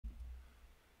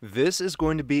This is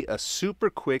going to be a super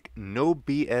quick, no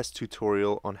BS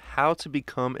tutorial on how to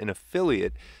become an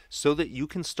affiliate so that you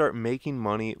can start making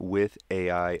money with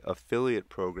AI affiliate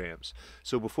programs.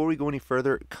 So before we go any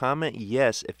further, comment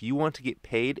yes if you want to get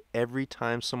paid every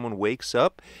time someone wakes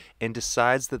up and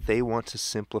decides that they want to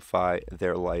simplify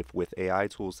their life with AI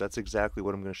tools. That's exactly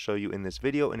what I'm going to show you in this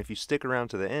video. And if you stick around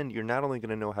to the end, you're not only going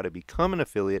to know how to become an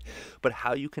affiliate, but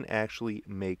how you can actually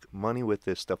make money with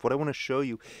this stuff. What I want to show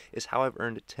you is how I've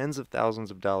earned tens of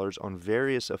thousands of dollars on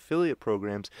various affiliate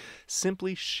programs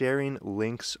simply sharing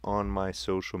links on my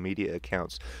social media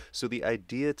accounts. So the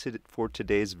idea for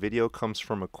today's video comes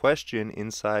from a question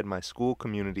inside my school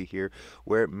community here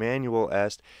where Manuel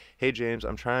asked, "Hey James,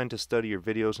 I'm trying to study your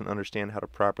videos and understand how to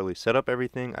properly set up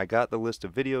everything. I got the list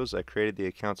of videos, I created the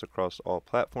accounts across all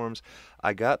platforms,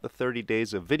 I got the 30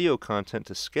 days of video content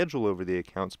to schedule over the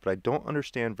accounts, but I don't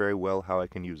understand very well how I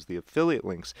can use the affiliate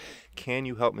links. Can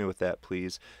you help me with that,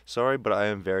 please? Sorry, but I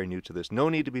am very new to this." No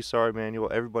need to be sorry,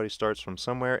 Manuel. Everybody starts from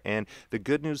somewhere, and the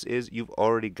good news is you've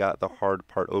already got the hard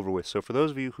part over with. So for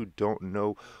those of you who don't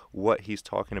know what he's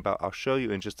talking about, I'll show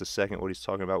you in just a second what he's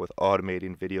talking about with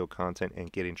automating video content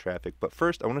and getting traffic. But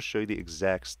first, I want to show you the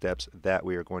exact steps that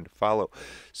we are going to follow.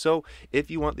 So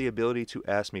if you want the ability to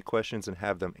ask me questions and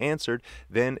have them answered,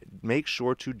 then make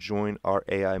sure to join our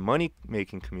AI money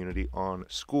making community on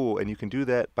School, and you can do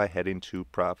that by heading to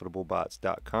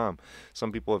profitablebots.com.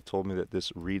 Some people have told me that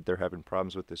they're having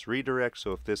problems with this redirect,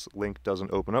 so if this link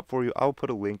doesn't open up for you, I'll put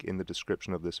a link in the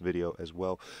description of this video as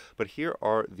well. But here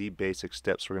are the basic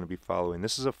steps we're going to be following.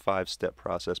 This is a 5-step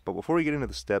process, but before we get into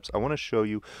the steps, I want to show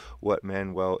you what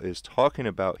Manuel is talking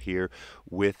about here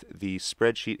with the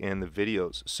spreadsheet and the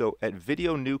videos. So at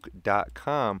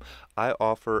videonuke.com, I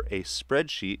offer a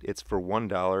spreadsheet. It's for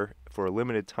 $1. For a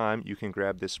limited time, you can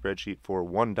grab this spreadsheet for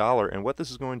 $1, and what this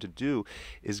is going to do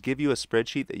is give you a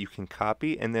spreadsheet that you can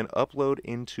copy and then upload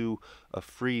into a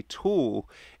free tool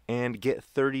and get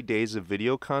 30 days of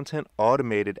video content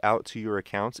automated out to your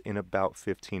accounts in about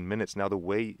 15 minutes. Now, the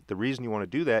reason you want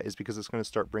to do that is because it's going to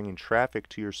start bringing traffic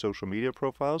to your social media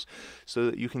profiles so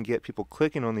that you can get people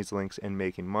clicking on these links and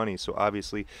making money. So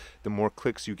obviously, the more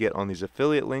clicks you get on these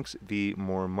affiliate links, the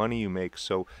more money you make.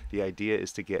 So the idea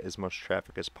is to get as much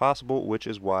traffic as possible, which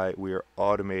is why we are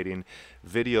automating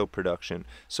video production.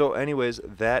 So anyways,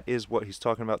 that is what he's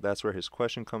talking about. That's where his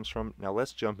question comes from. Now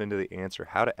let's jump into the answer,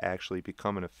 how to actually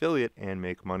become an affiliate and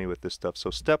make money with this stuff. So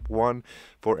step one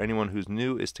for anyone who's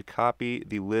new is to copy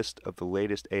the list of the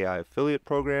latest AI affiliate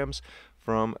programs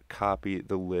from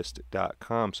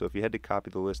copythelist.com. So if you head to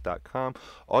copythelist.com,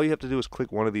 all you have to do is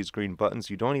click one of these green buttons.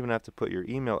 You don't even have to put your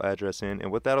email address in,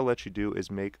 and what that'll let you do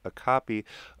is make a copy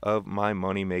of my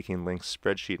money making links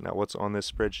spreadsheet. Now what's on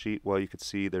this spreadsheet? Well, you can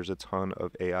see there's a ton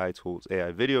of AI tools: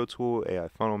 AI video tool, AI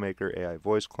funnel maker, AI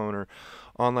voice cloner,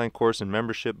 online course and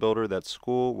membership builder, that's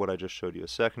School, what I just showed you a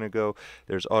second ago.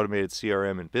 There's automated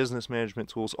CRM and business management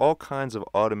tools, all kinds of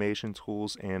automation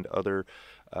tools and other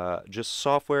just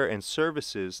software and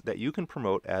services that you can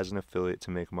promote as an affiliate to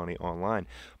make money online.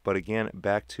 But again,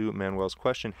 back to Manuel's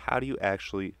question, how do you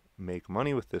actually make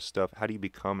money with this stuff? How do you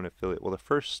become an affiliate? Well, the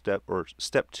first step, or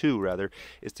step two rather,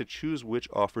 is to choose which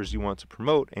offers you want to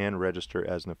promote and register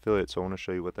as an affiliate. So I want to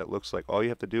show you what that looks like. All you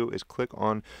have to do is click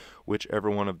on whichever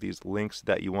one of these links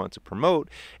that you want to promote,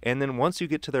 and then once you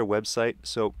get to their website,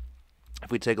 so if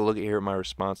we take a look at here at my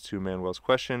response to Manuel's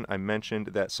question, I mentioned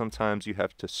that sometimes you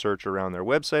have to search around their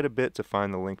website a bit to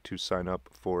find the link to sign up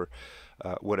for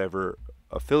whatever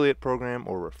affiliate program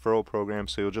or referral program.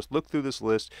 So you'll just look through this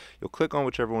list, you'll click on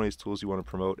whichever one of these tools you want to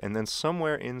promote, and then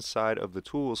somewhere inside of the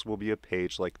tools will be a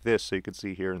page like this. So you can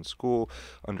see here in School,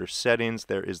 under settings,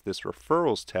 there is this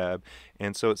referrals tab,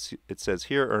 and so it says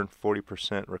here, earn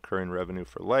 40% recurring revenue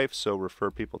for life. So refer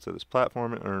people to this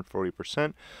platform and earn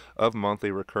 40% of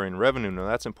monthly recurring revenue. Now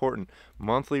that's important.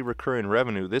 Monthly recurring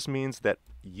revenue, this means that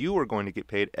you are going to get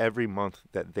paid every month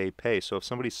that they pay. So if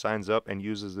somebody signs up and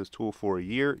uses this tool for a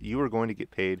year, you are going to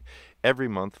get paid every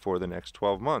month for the next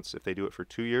 12 months. If they do it for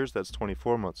 2 years, that's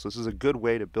 24 months. This is a good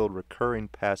way to build recurring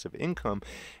passive income,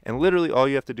 and literally all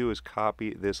you have to do is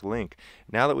copy this link.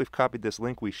 Now that we've copied this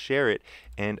link, we share it,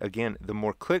 and again, the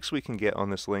more clicks we can get on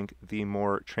this link, the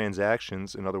more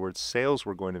transactions, in other words, sales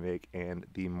we're going to make, and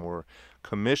the more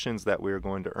commissions that we are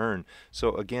going to earn.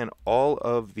 So again, all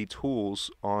of the tools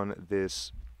on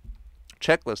this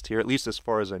checklist here, at least as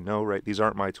far as I know, right? These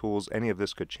aren't my tools. Any of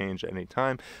this could change at any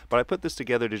time, but I put this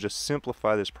together to just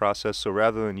simplify this process. So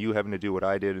rather than you having to do what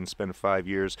I did and spend 5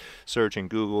 years searching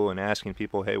Google and asking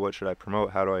people, hey, what should I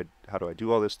promote? How do I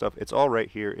do all this stuff? It's all right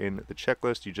here in the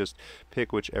checklist. You just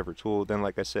pick whichever tool. Then,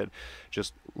 like I said,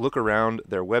 just look around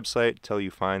their website till you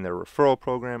find their referral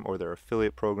program or their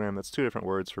affiliate program. That's two different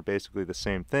words for basically the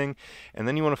same thing. And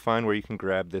then you want to find where you can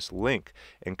grab this link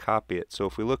and copy it. So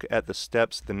if we look at the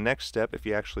steps, the next step, if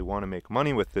you actually want to make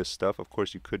money with this stuff, of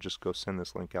course, you could just go send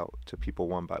this link out to people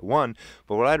one by one.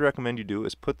 But what I'd recommend you do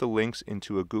is put the links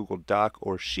into a Google Doc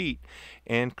or sheet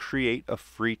and create a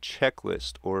free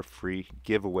checklist or a free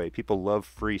giveaway. People love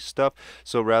free stuff.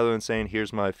 So rather than saying,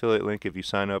 here's my affiliate link, if you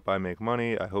sign up, I make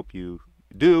money, I hope you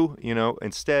do,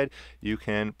 instead you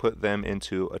can put them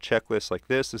into a checklist like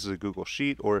this. This is a Google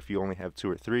Sheet, or if you only have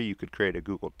 2 or 3, you could create a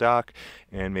Google Doc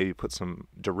and maybe put some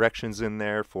directions in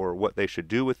there for what they should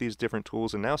do with these different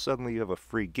tools. And now suddenly you have a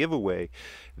free giveaway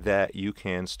that you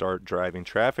can start driving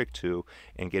traffic to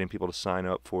and getting people to sign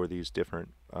up for these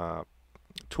different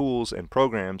tools and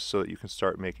programs so that you can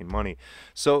start making money.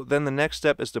 So then the next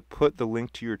step is to put the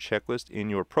link to your checklist in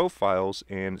your profiles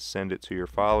and send it to your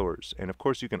followers. And of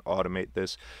course you can automate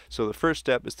this. So the first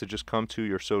step is to just come to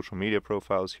your social media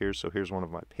profiles here. So here's one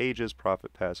of my pages,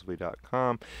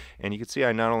 profitpassively.com, and you can see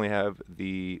I not only have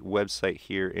the website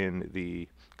here in the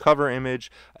cover image,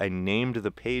 I named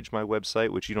the page my website,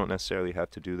 which you don't necessarily have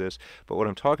to do this, but what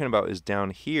I'm talking about is down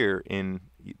here in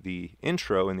the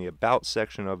intro, in the about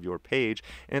section of your page,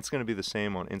 and it's going to be the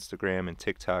same on Instagram and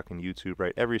TikTok and YouTube,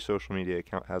 right? Every social media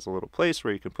account has a little place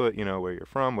where you can put, where you're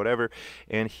from, whatever,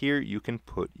 and here you can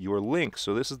put your link.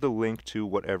 So this is the link to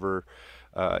whatever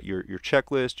your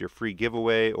checklist, your free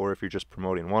giveaway, or if you're just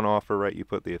promoting one offer, right, you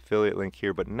put the affiliate link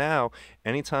here. But now,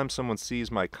 anytime someone sees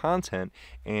my content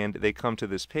and they come to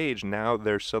this page, now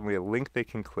there's suddenly a link they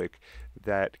can click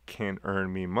that can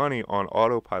earn me money on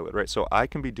autopilot, right? So I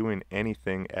can be doing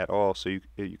anything at all. So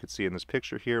you could see in this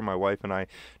picture here, my wife and I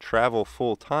travel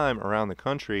full time around the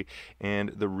country, and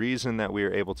the reason that we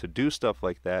are able to do stuff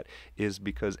like that is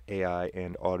because AI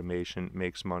and automation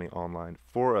makes money online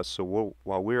for us. So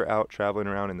while we're out traveling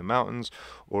around in the mountains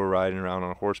or riding around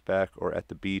on horseback or at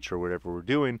the beach or whatever we're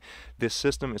doing, this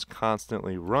system is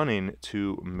constantly running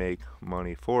to make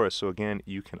money for us. So again,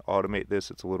 you can automate this.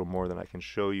 It's a little more than I can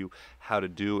show you how to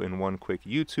do in one quick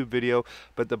YouTube video,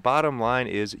 but the bottom line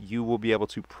is you will be able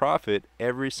to profit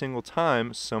every single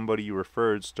time somebody you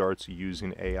referred starts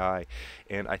using AI.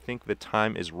 And I think the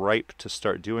time is ripe to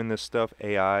start doing this stuff.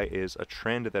 AI is a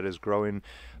trend that is growing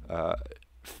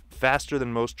faster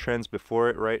than most trends before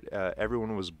it, right?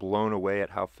 Everyone was blown away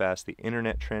at how fast the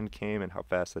internet trend came and how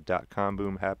fast the dot-com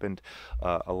boom happened.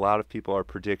 A lot of people are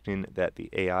predicting that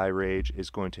the AI rage is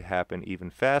going to happen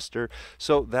even faster.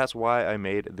 So that's why I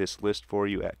made this list for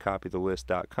you at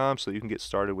copythelist.com, so you can get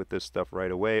started with this stuff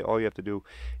right away. All you have to do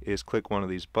is click one of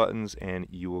these buttons and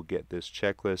you will get this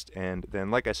checklist. And then,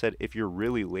 like I said, if you're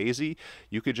really lazy,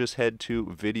 you could just head to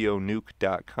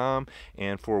videonuke.com,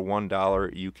 and for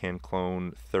 $1 you can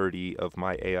clone 30 of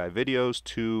my AI videos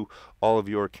to all of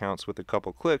your accounts with a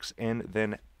couple clicks, and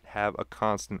then have a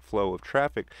constant flow of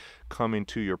traffic coming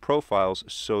to your profiles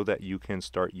so that you can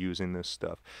start using this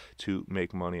stuff to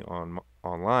make money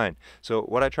online. So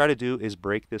what I try to do is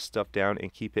break this stuff down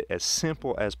and keep it as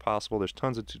simple as possible. There's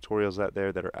tons of tutorials out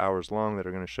there that are hours long that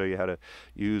are going to show you how to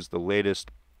use the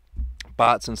latest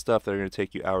bots and stuff that are going to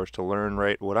take you hours to learn,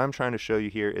 right? What I'm trying to show you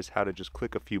here is how to just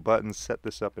click a few buttons, set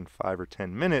this up in 5 or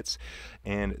 10 minutes,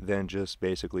 and then just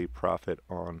basically profit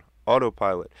on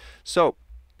autopilot. So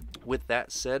with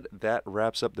that said, that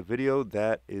wraps up the video.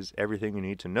 That is everything you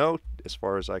need to know as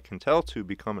far as I can tell to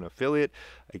become an affiliate.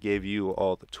 I gave you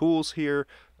all the tools here.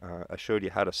 I showed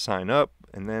you how to sign up,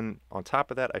 and then on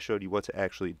top of that I showed you what to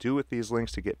actually do with these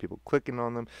links to get people clicking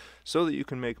on them so that you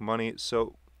can make money.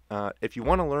 So if you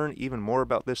want to learn even more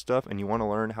about this stuff and you want to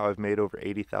learn how I've made over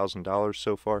 $80,000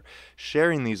 so far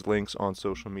sharing these links on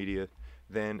social media,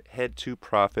 then head to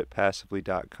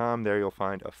profitpassively.com. There you'll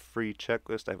find a free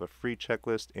checklist. I have a free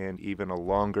checklist and even a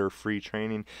longer free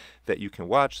training that you can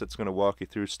watch that's going to walk you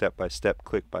through step by step,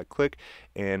 click by click,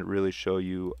 and really show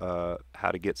you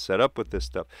how to get set up with this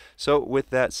stuff. So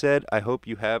with that said, I hope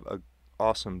you have a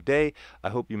awesome day. I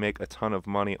hope you make a ton of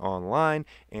money online,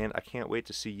 and I can't wait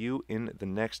to see you in the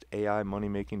next AI money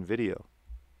making video.